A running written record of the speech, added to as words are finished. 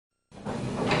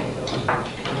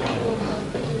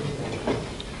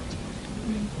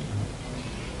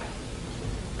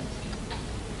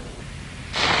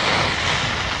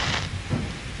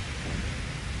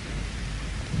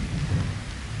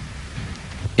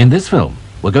In this film,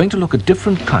 we're going to look at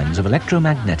different kinds of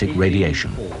electromagnetic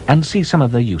radiation and see some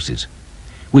of their uses.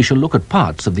 We shall look at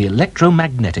parts of the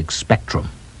electromagnetic spectrum.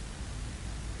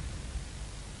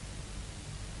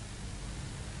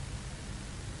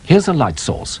 Here's a light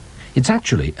source. It's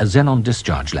actually a xenon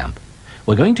discharge lamp.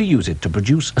 We're going to use it to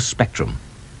produce a spectrum.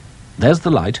 There's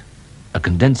the light, a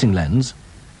condensing lens,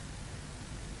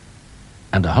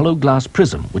 and a hollow glass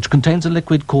prism which contains a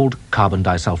liquid called carbon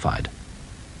disulfide.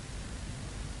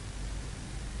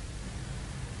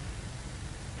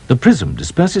 The prism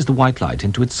disperses the white light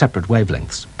into its separate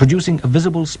wavelengths, producing a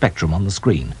visible spectrum on the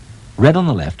screen. Red on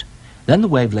the left, then the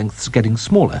wavelengths getting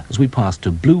smaller as we pass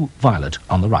to blue-violet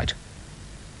on the right.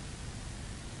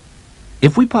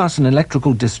 If we pass an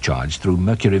electrical discharge through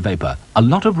mercury vapor, a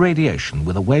lot of radiation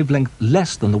with a wavelength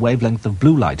less than the wavelength of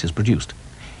blue light is produced.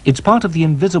 It's part of the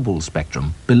invisible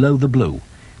spectrum below the blue,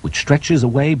 which stretches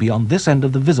away beyond this end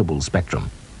of the visible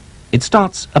spectrum. It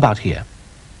starts about here.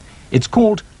 It's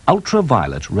called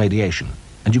ultraviolet radiation,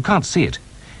 and you can't see it.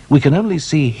 We can only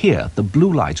see here the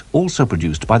blue light also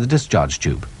produced by the discharge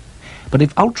tube. But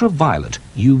if ultraviolet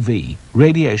UV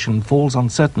radiation falls on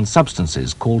certain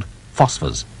substances called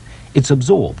phosphors, it's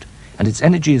absorbed and its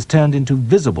energy is turned into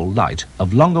visible light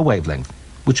of longer wavelength,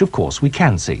 which of course we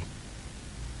can see.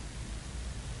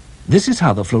 This is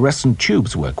how the fluorescent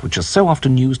tubes work, which are so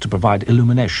often used to provide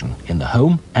illumination in the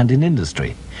home and in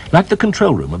industry, like the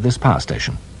control room of this power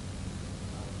station.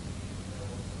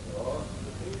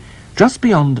 Just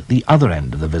beyond the other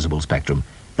end of the visible spectrum,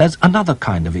 there's another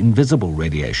kind of invisible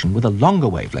radiation with a longer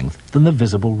wavelength than the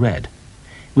visible red.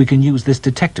 We can use this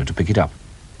detector to pick it up.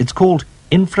 It's called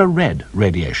infrared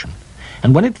radiation,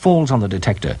 and when it falls on the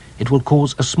detector, it will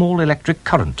cause a small electric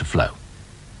current to flow.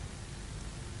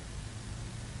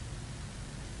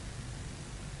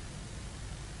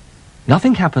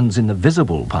 Nothing happens in the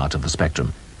visible part of the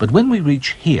spectrum, but when we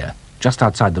reach here, just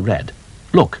outside the red,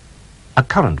 look, a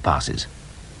current passes.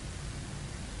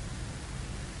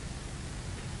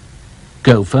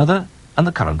 Go further, and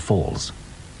the current falls.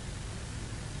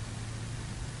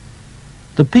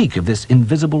 The peak of this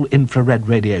invisible infrared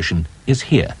radiation is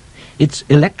here. It's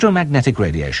electromagnetic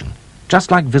radiation,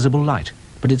 just like visible light,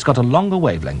 but it's got a longer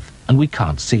wavelength, and we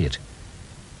can't see it.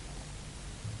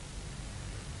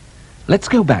 Let's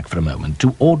go back for a moment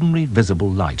to ordinary visible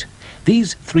light.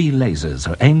 These three lasers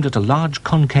are aimed at a large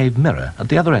concave mirror at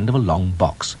the other end of a long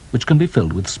box, which can be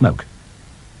filled with smoke.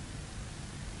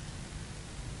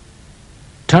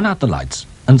 Turn out the lights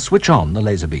and switch on the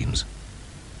laser beams.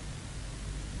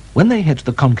 When they hit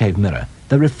the concave mirror,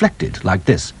 they're reflected like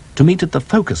this to meet at the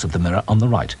focus of the mirror on the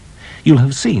right. You'll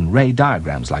have seen ray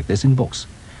diagrams like this in books.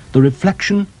 The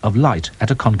reflection of light at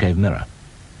a concave mirror.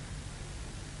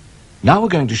 Now we're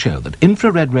going to show that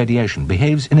infrared radiation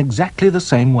behaves in exactly the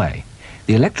same way.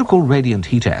 The electrical radiant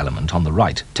heater element on the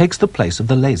right takes the place of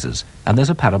the lasers, and there's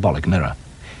a parabolic mirror.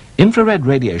 Infrared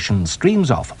radiation streams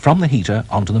off from the heater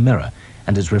onto the mirror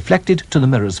and is reflected to the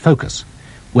mirror's focus,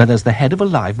 where there's the head of a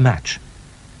live match.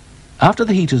 After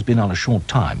the heater's been on a short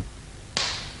time,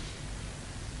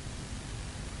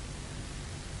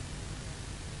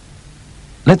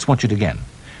 let's watch it again.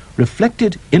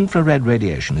 Reflected infrared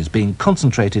radiation is being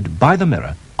concentrated by the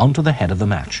mirror onto the head of the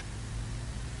match.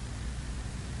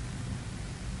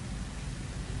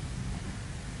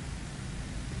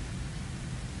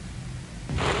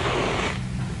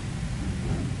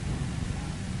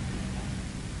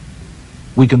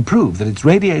 We can prove that it's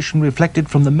radiation reflected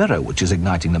from the mirror which is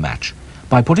igniting the match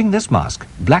by putting this mask,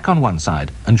 black on one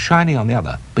side and shiny on the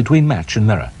other, between match and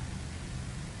mirror.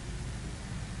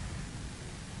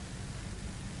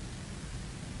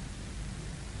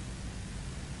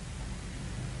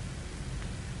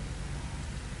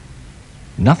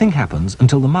 Nothing happens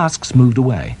until the mask's moved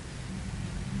away.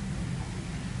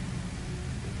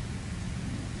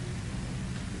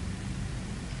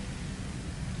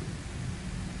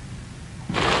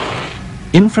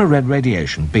 Infrared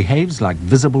radiation behaves like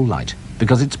visible light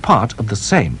because it's part of the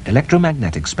same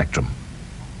electromagnetic spectrum.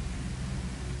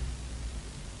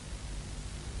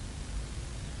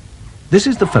 This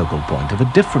is the focal point of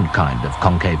a different kind of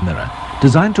concave mirror,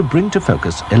 designed to bring to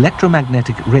focus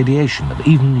electromagnetic radiation of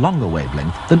even longer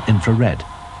wavelength than infrared.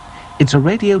 It's a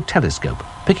radio telescope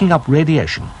picking up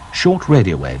radiation, short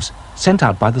radio waves, sent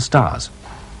out by the stars.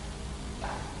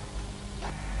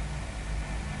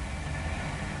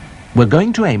 We're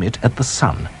going to aim it at the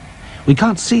sun. We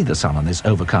can't see the sun on this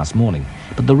overcast morning,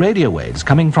 but the radio waves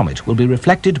coming from it will be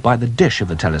reflected by the dish of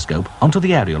the telescope onto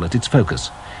the aerial at its focus,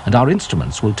 and our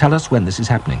instruments will tell us when this is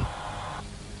happening.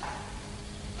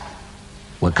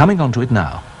 We're coming onto it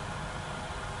now.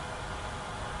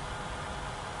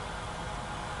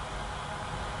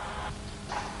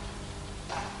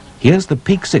 Here's the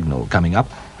peak signal coming up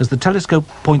as the telescope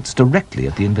points directly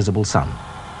at the invisible sun.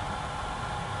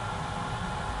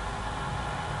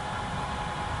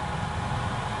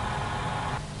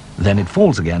 Then it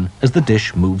falls again as the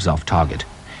dish moves off target.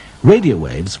 Radio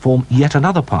waves form yet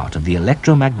another part of the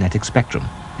electromagnetic spectrum,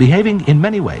 behaving in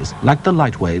many ways like the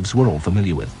light waves we're all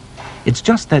familiar with. It's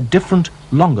just their different,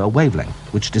 longer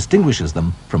wavelength which distinguishes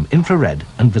them from infrared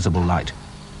and visible light.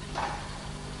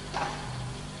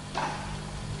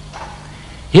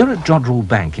 Here at Jodrell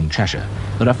Bank in Cheshire,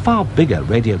 there are far bigger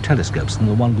radio telescopes than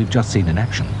the one we've just seen in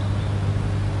action.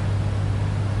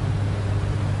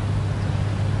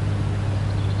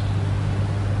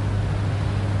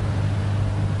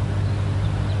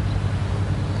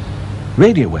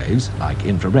 Radio waves, like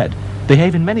infrared,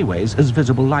 behave in many ways as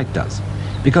visible light does,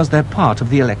 because they're part of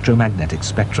the electromagnetic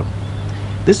spectrum.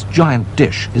 This giant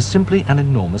dish is simply an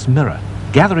enormous mirror,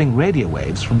 gathering radio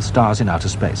waves from stars in outer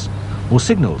space, or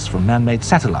signals from man-made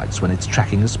satellites when it's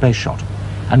tracking a space shot,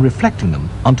 and reflecting them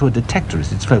onto a detector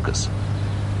as its focus.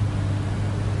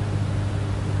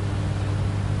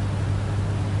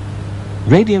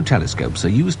 Radio telescopes are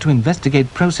used to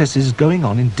investigate processes going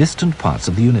on in distant parts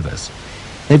of the universe.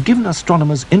 They've given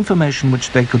astronomers information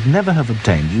which they could never have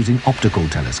obtained using optical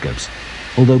telescopes,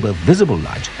 although both visible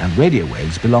light and radio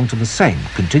waves belong to the same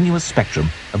continuous spectrum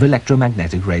of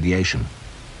electromagnetic radiation.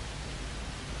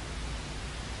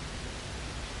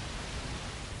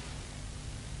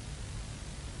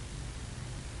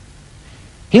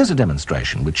 Here's a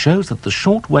demonstration which shows that the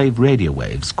short-wave radio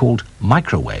waves, called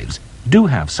microwaves, do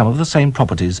have some of the same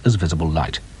properties as visible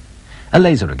light. A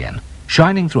laser again,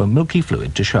 shining through a milky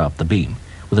fluid to show up the beam,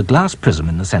 with a glass prism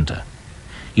in the center.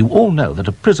 You all know that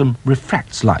a prism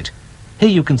refracts light. Here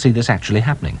you can see this actually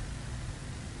happening.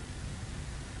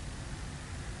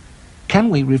 Can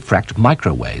we refract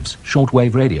microwaves,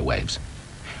 shortwave radio waves?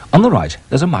 On the right,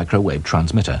 there's a microwave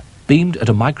transmitter, beamed at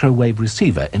a microwave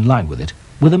receiver in line with it,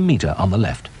 with a meter on the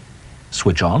left.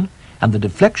 Switch on, and the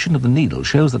deflection of the needle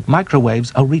shows that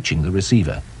microwaves are reaching the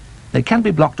receiver. They can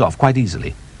be blocked off quite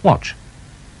easily. Watch.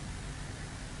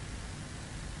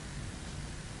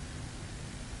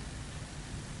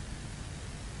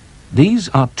 These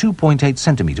are 2.8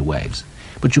 centimeter waves,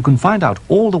 but you can find out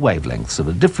all the wavelengths of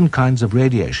the different kinds of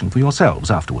radiation for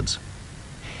yourselves afterwards.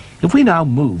 If we now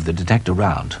move the detector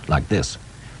round, like this,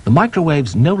 the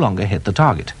microwaves no longer hit the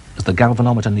target, as the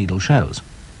galvanometer needle shows.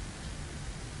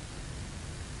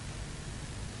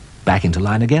 Back into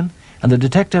line again, and the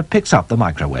detector picks up the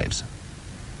microwaves.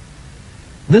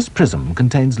 This prism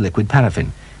contains liquid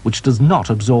paraffin, which does not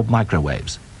absorb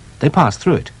microwaves. They pass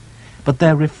through it, but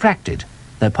they're refracted.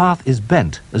 Their path is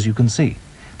bent, as you can see.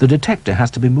 The detector has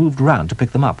to be moved round to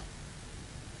pick them up.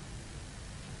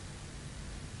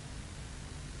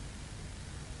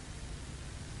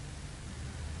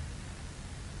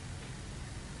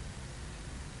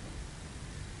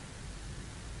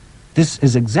 This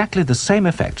is exactly the same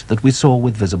effect that we saw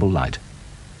with visible light.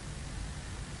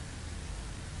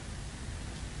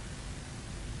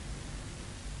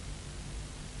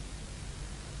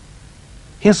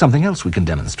 Here's something else we can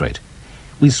demonstrate.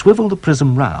 We swivel the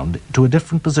prism round to a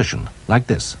different position, like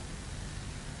this.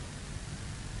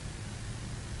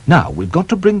 Now we've got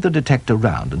to bring the detector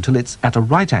round until it's at a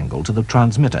right angle to the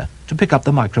transmitter to pick up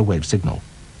the microwave signal.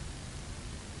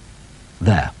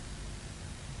 There.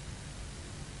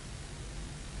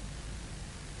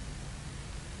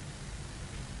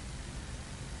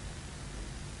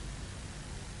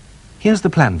 Here's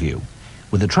the plan view,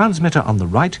 with the transmitter on the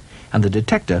right and the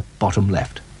detector bottom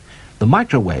left. The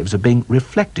microwaves are being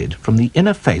reflected from the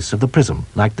inner face of the prism,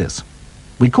 like this.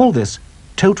 We call this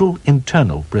total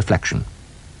internal reflection.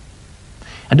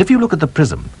 And if you look at the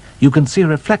prism, you can see a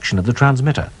reflection of the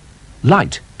transmitter.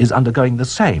 Light is undergoing the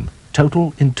same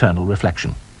total internal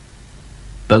reflection.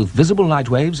 Both visible light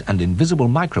waves and invisible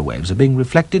microwaves are being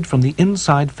reflected from the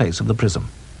inside face of the prism.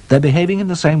 They're behaving in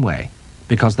the same way,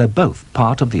 because they're both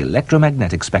part of the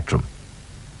electromagnetic spectrum.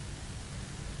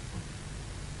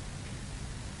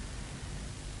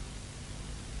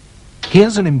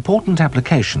 Here's an important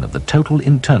application of the total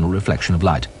internal reflection of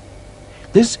light.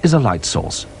 This is a light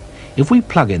source. If we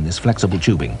plug in this flexible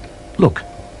tubing, look,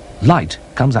 light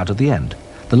comes out at the end.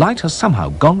 The light has somehow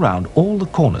gone round all the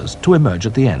corners to emerge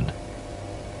at the end.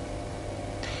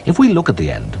 If we look at the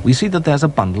end, we see that there's a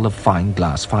bundle of fine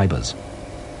glass fibers.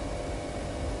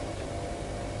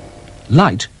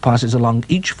 Light passes along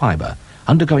each fiber,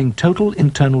 undergoing total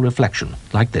internal reflection,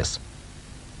 like this.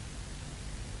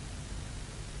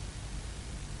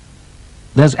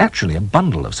 There's actually a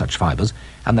bundle of such fibers,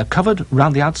 and they're covered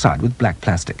round the outside with black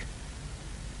plastic.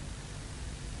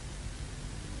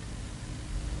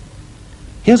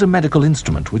 Here's a medical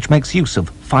instrument which makes use of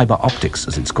fiber optics,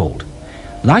 as it's called.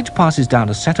 Light passes down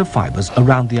a set of fibers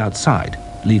around the outside,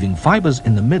 leaving fibers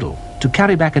in the middle to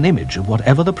carry back an image of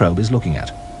whatever the probe is looking at.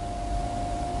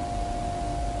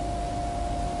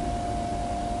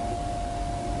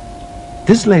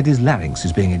 This lady's larynx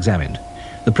is being examined.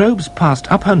 The probe's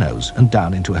passed up her nose and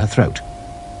down into her throat.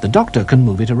 The doctor can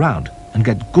move it around and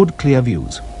get good clear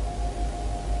views.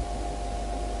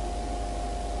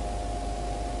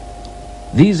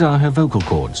 These are her vocal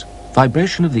cords.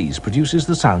 Vibration of these produces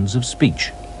the sounds of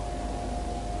speech.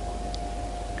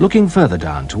 Looking further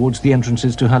down towards the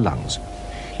entrances to her lungs,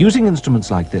 using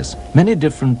instruments like this, many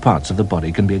different parts of the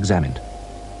body can be examined.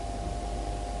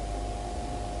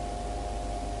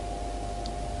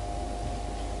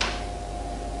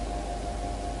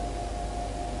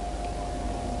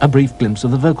 A brief glimpse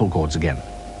of the vocal cords again.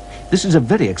 This is a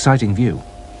very exciting view.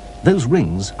 Those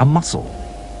rings are muscle.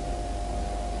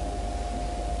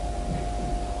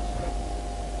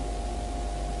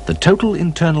 The total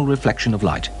internal reflection of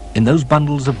light in those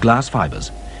bundles of glass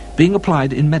fibers being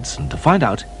applied in medicine to find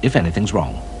out if anything's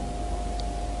wrong.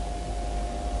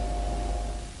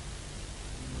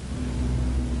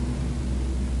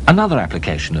 Another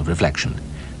application of reflection,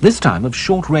 this time of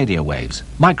short radio waves,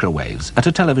 microwaves, at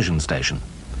a television station.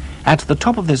 At the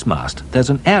top of this mast,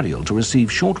 there's an aerial to receive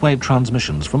shortwave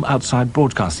transmissions from outside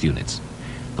broadcast units.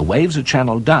 The waves are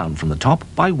channeled down from the top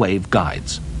by wave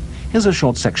guides. Here's a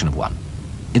short section of one.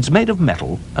 It's made of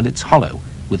metal and it's hollow,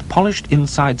 with polished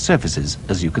inside surfaces,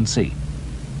 as you can see.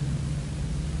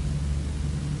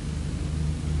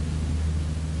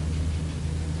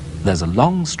 There's a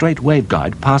long, straight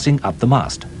waveguide passing up the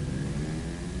mast.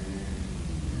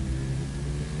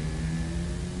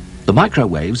 The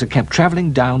microwaves are kept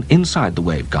travelling down inside the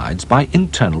waveguides by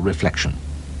internal reflection.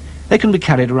 They can be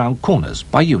carried around corners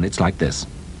by units like this.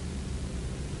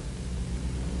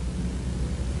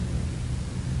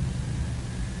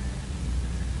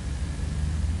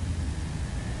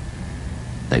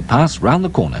 They pass round the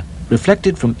corner,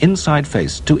 reflected from inside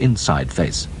face to inside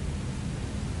face.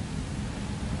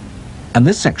 And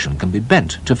this section can be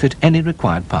bent to fit any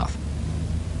required path.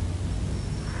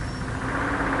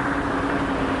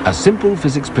 A simple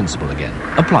physics principle again,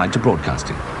 applied to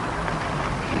broadcasting.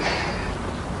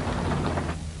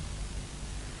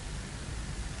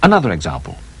 Another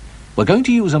example. We're going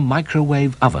to use a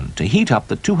microwave oven to heat up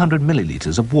the 200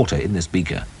 millilitres of water in this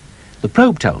beaker. The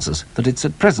probe tells us that it's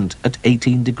at present at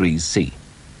 18 degrees C.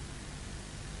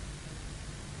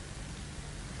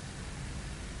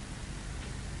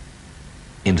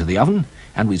 Into the oven,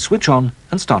 and we switch on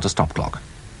and start a stop clock.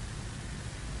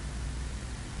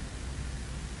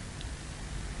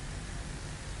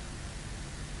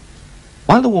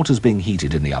 While the water's being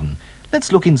heated in the oven,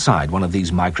 let's look inside one of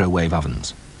these microwave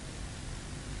ovens.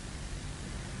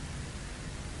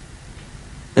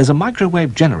 There's a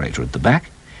microwave generator at the back,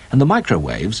 and the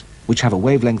microwaves, which have a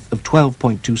wavelength of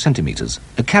 12.2 centimetres,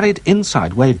 are carried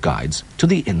inside waveguides to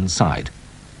the inside.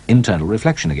 Internal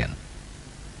reflection again.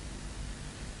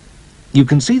 You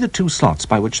can see the two slots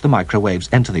by which the microwaves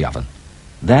enter the oven.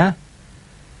 There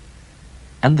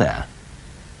and there.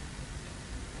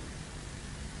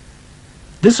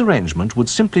 This arrangement would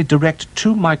simply direct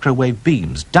two microwave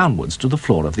beams downwards to the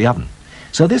floor of the oven.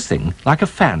 So this thing, like a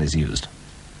fan, is used.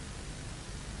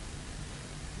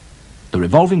 The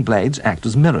revolving blades act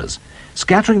as mirrors,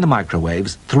 scattering the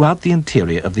microwaves throughout the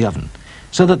interior of the oven,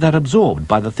 so that they're absorbed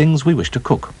by the things we wish to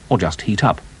cook, or just heat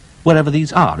up, wherever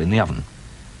these are in the oven.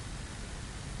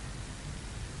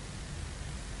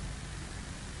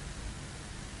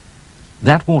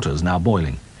 That water's now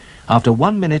boiling. After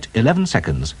 1 minute 11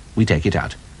 seconds, we take it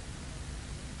out.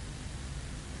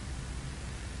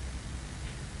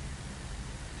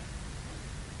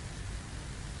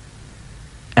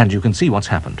 And you can see what's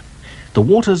happened. The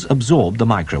water's absorbed the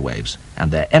microwaves,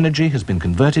 and their energy has been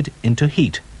converted into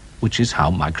heat, which is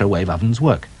how microwave ovens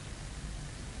work.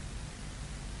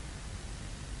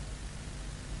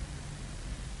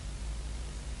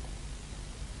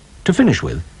 To finish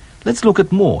with, let's look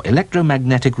at more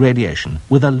electromagnetic radiation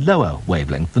with a lower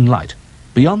wavelength than light,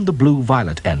 beyond the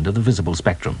blue-violet end of the visible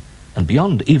spectrum, and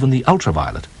beyond even the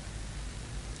ultraviolet.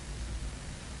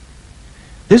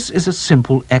 This is a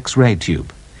simple X-ray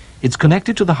tube. It's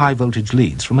connected to the high-voltage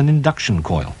leads from an induction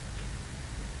coil.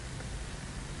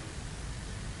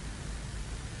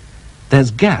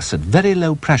 There's gas at very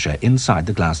low pressure inside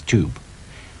the glass tube.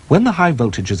 When the high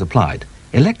voltage is applied,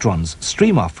 electrons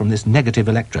stream off from this negative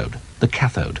electrode, the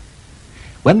cathode.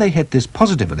 When they hit this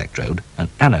positive electrode, an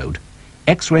anode,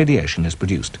 X-radiation is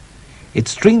produced. It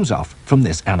streams off from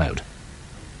this anode.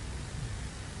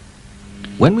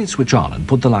 When we switch on and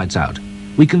put the lights out,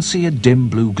 we can see a dim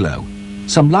blue glow.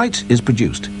 Some light is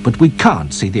produced, but we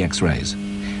can't see the X-rays.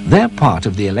 They're part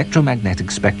of the electromagnetic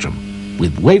spectrum,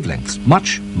 with wavelengths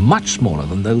much, much smaller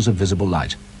than those of visible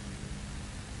light.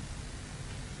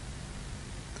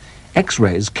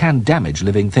 X-rays can damage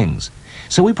living things,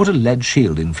 so we put a lead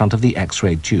shield in front of the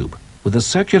X-ray tube with a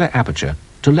circular aperture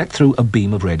to let through a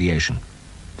beam of radiation.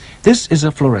 This is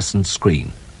a fluorescent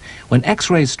screen. When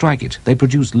X-rays strike it, they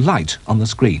produce light on the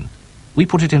screen. We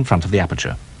put it in front of the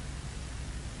aperture.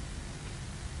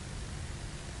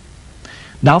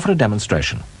 Now for a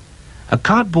demonstration. A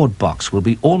cardboard box will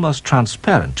be almost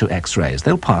transparent to X-rays.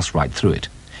 They'll pass right through it.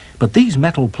 But these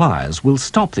metal pliers will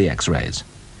stop the X-rays.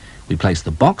 We place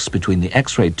the box between the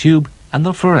X-ray tube and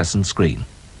the fluorescent screen.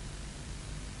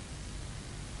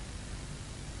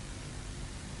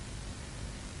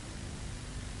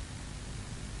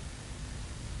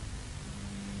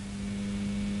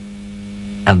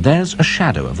 And there's a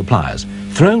shadow of the pliers,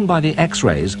 thrown by the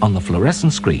X-rays on the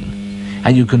fluorescent screen,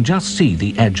 and you can just see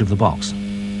the edge of the box.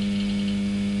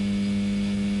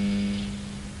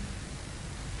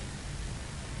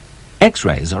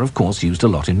 X-rays are of course used a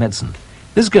lot in medicine.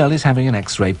 This girl is having an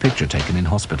X-ray picture taken in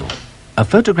hospital. A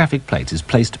photographic plate is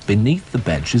placed beneath the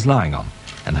bed she's lying on,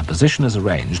 and her position is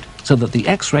arranged so that the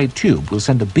X-ray tube will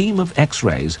send a beam of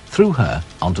X-rays through her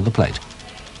onto the plate.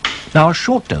 Now, a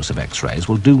short dose of X-rays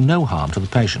will do no harm to the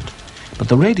patient, but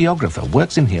the radiographer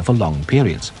works in here for long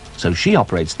periods, so she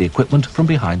operates the equipment from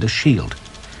behind a shield.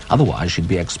 Otherwise, she'd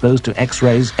be exposed to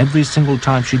X-rays every single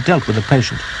time she dealt with a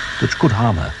patient, which could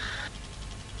harm her.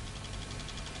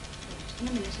 In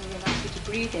a minute, I'll ask you to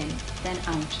breathe in, then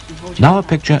out, and hold Now a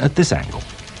picture at this angle.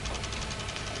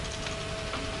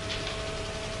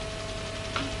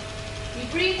 You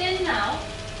breathe in now,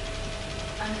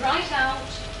 and right out,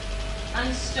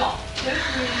 and stop. Don't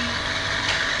breathe.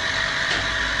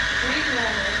 Breathe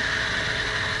normally.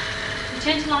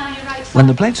 Pretend to lie on your right side. When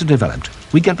the plates are developed,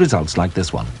 we get results like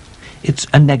this one. It's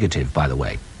a negative, by the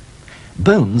way.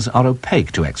 Bones are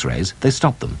opaque to X-rays, they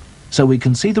stop them, so we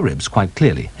can see the ribs quite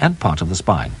clearly and part of the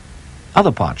spine.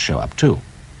 Other parts show up too.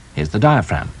 Here's the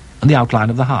diaphragm and the outline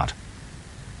of the heart.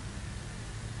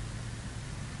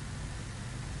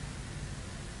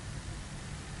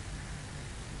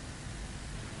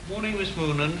 Morning, Miss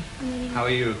Moonen. How are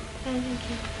you? Fine, thank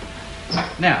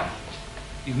you. Now,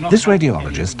 you've not This had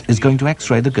radiologist is going to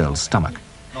X-ray the girl's stomach.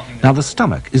 Now the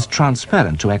stomach is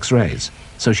transparent to X-rays,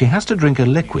 so she has to drink a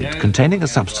liquid containing a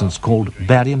substance called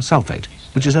barium sulfate,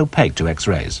 which is opaque to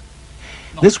X-rays.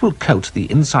 This will coat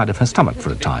the inside of her stomach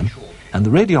for a time, and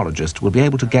the radiologist will be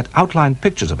able to get outline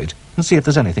pictures of it and see if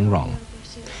there's anything wrong.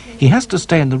 He has to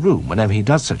stay in the room whenever he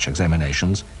does such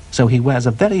examinations, so he wears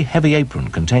a very heavy apron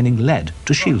containing lead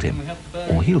to shield him,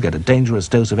 or he'll get a dangerous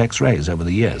dose of X-rays over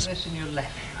the years. Listen your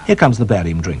left hand. Here comes the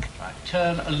barium drink. Right,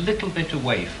 turn a little bit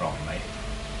away from me.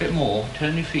 A bit more.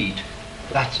 Turn your feet.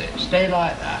 That's it. Stay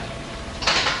like that.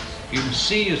 You can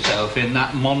see yourself in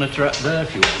that monitor up there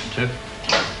if you want to.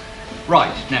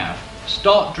 Right, now,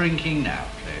 start drinking now,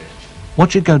 please.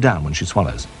 Watch it go down when she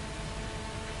swallows.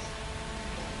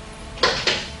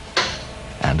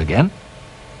 And again.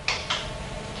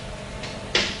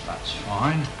 That's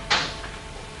fine.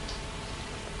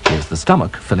 Here's the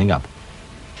stomach filling up.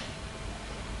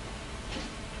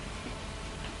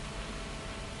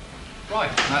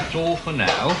 Right, that's all for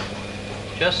now.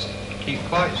 Just keep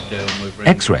quite still and we'll bring...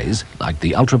 X-rays, like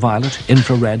the ultraviolet,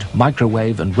 infrared,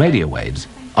 microwave and radio waves,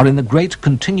 are in the great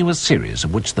continuous series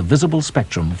of which the visible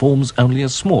spectrum forms only a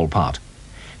small part.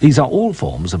 These are all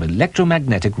forms of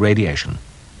electromagnetic radiation,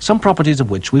 some properties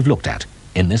of which we've looked at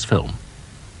in this film.